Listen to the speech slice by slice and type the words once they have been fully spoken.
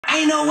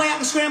Ain't no way I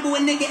can scramble a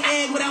nigga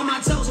egg without my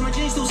toes. And my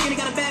jeans too skinny,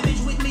 got a bad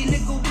bitch with me,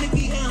 nickel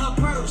blicky in her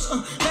purse.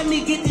 Let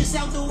me get this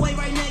out the way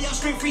right now, y'all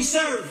scream free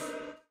serve.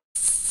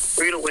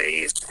 Read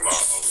away.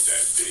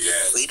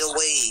 Read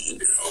away.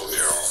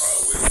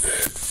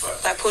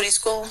 That Pootie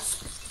School?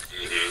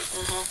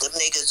 Them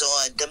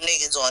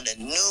niggas on the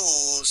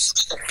news.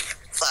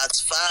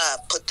 Fox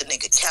 5 put the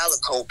nigga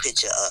Calico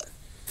picture up.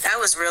 That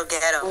was real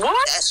ghetto.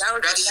 What? That's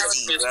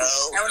crazy, bro.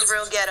 That was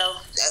real ghetto.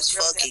 That's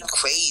fucking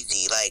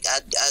crazy. Like, I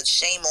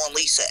shame on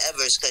Lisa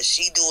Evers because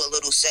she do a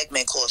little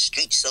segment called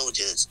Street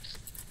Soldiers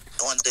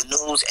on the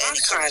news and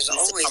it comes on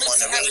the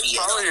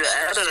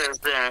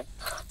radio.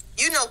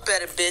 You know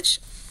better, bitch.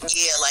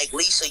 Yeah, like,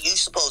 Lisa, you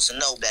supposed to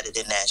know better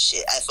than that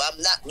shit. If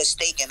I'm not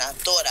mistaken, I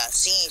thought I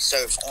seen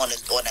Surf on an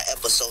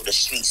episode of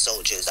Street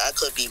Soldiers. I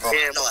could be wrong.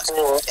 Yeah,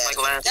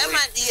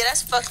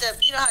 that's fucked up.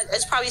 You know how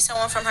it's probably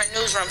someone from her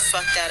newsroom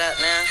fucked that up,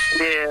 man.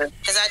 Yeah.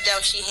 Because I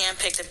doubt she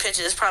handpicked the picture.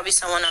 There's probably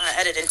someone on her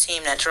editing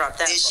team that dropped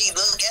that. Did she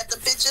look at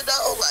the picture,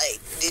 though? Like,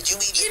 did you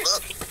even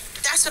look?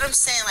 That's what I'm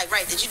saying. Like,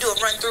 right, did you do a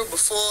run-through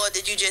before?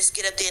 Did you just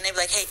get up there and they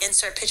be like, hey,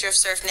 insert picture of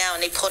Surf now,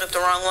 and they pulled up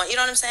the wrong one?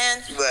 You know what I'm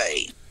saying?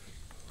 Right.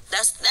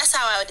 That's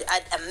how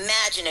I'd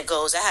imagine it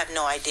goes. I have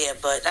no idea,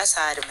 but that's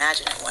how I'd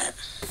imagine it went.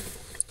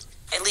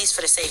 At least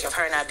for the sake of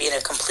her not being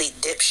a complete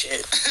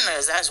dipshit.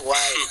 That's wild.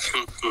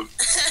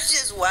 That's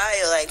just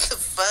wild. Like, the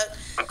fuck?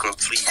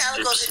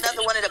 Calico's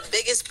another one of the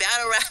biggest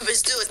battle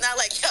rappers, too. It's not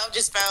like y'all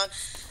just found...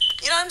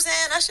 You know what I'm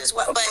saying? That's just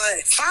wild. But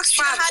Fox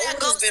 5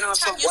 always been on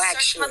some whack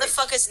shit.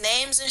 Motherfuckers'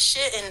 names and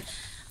shit, and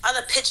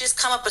other pictures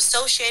come up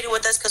associated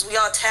with us because we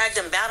all tagged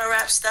in battle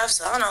rap stuff.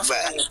 So I don't know if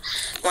it's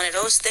one of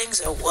those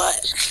things or what.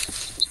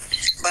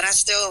 But I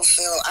still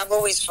feel, I've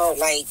always felt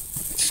like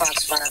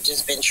Fox 5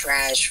 just been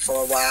trash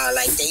for a while.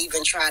 Like, they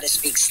even try to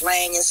speak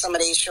slang in some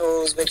of these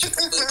shows, but you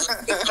ain't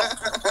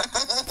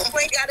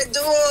got to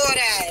do all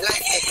that.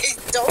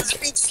 Like, don't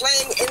speak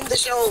slang in the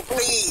show,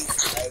 please.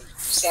 Like,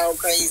 sound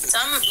crazy.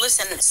 Some of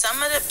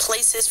the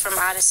places from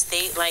out of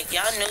state, like,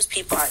 y'all news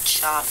people are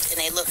chopped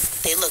and they look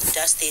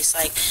dusty. It's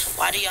like,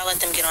 why do y'all let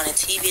them get on the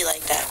TV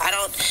like that?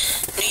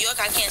 New York,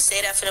 I can't say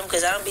that for them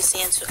because I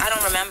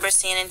don't remember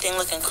seeing anything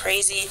looking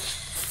crazy.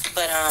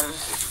 But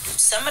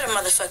some of the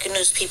motherfucking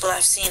news people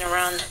I've seen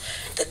around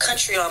the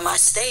country on my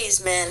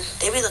stays, man,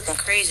 they be looking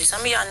crazy.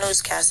 Some of y'all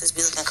newscasters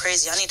be looking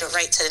crazy. Y'all need to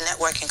write to the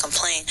network and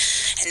complain,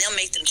 and they'll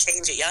make them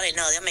change it. Y'all didn't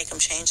know they'll make them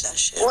change that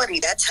shit.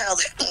 Woody, that's how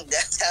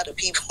the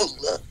people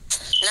look.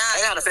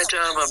 I got a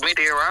picture of a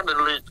meteorologist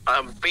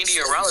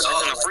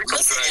in a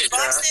frequency. In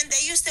Boston,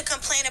 they used to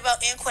complain about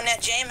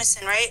Anquinette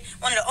Jameson, right?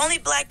 One of the only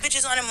black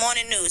bitches on the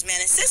morning news, man.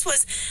 And sis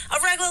was a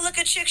regular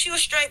looking chick. She was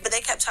straight, but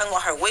they kept talking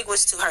about her hair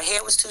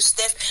was too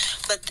stiff.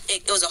 But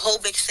it was a whole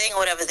big thing or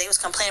whatever. They was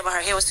complaining about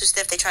her hair was too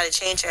stiff. They tried to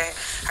change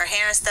her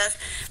hair and stuff.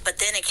 But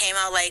then it came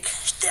out like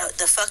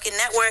the fucking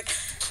network,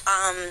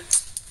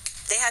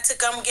 they had to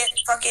come get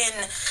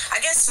fucking,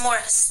 I guess, more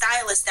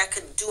stylists that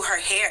could do her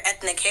hair,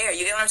 ethnic hair.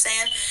 You get what I'm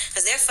saying?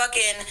 Because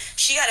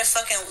she got a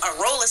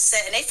roller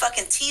set, and they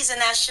fucking teasing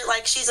that shit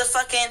like she's a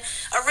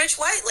rich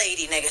white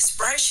lady, nigga.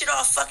 Her shit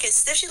all fucking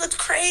stiff. She looked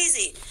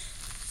crazy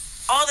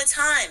all the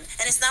time.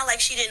 And it's not like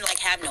she didn't, like,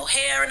 have no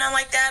hair or nothing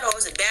like that, or it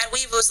was a bad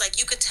weave. It was like,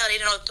 you could tell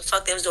they didn't know what the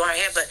fuck they was doing her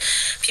hair, but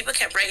people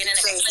kept breaking in and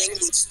complaining.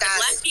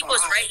 Black people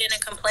was writing in and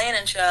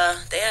complaining,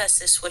 they had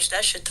to switch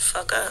that shit the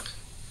fuck up.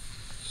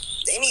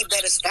 They need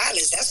better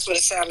stylists. That's what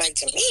it sounded like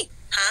to me.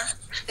 Huh?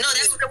 No,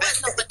 that's what it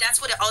was. No, but that's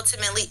what it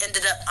ultimately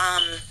ended up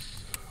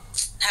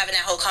having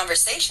that whole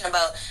conversation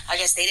about. I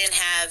guess they didn't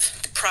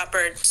have the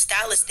proper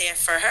stylist there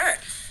for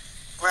her.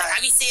 Right. I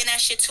be seeing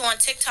that shit too on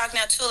TikTok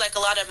now too. Like a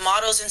lot of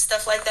models and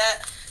stuff like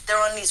that. They're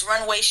on these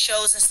runway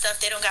shows and stuff.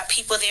 They don't got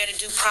people there to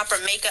do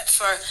proper makeup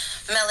for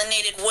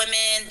melanated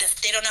women.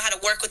 They don't know how to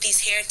work with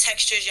these hair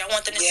textures. Y'all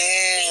want them to do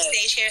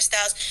stage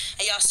hairstyles,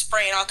 and y'all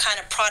spraying all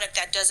kind of product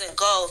that doesn't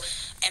go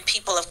and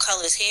people of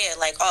color's hair,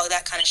 like all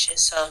that kind of shit.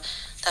 So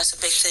that's a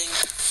big thing.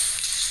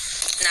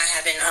 Not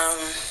having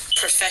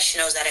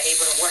professionals that are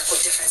able to work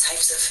with different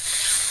types of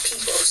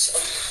people. So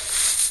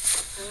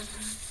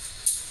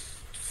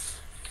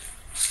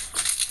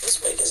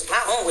this wig is,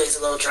 my own wig's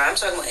a little dry. I'm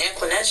talking about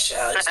Anquinette's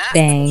child.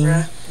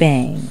 Bang,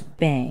 bang,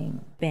 bang,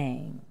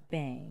 bang,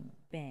 bang.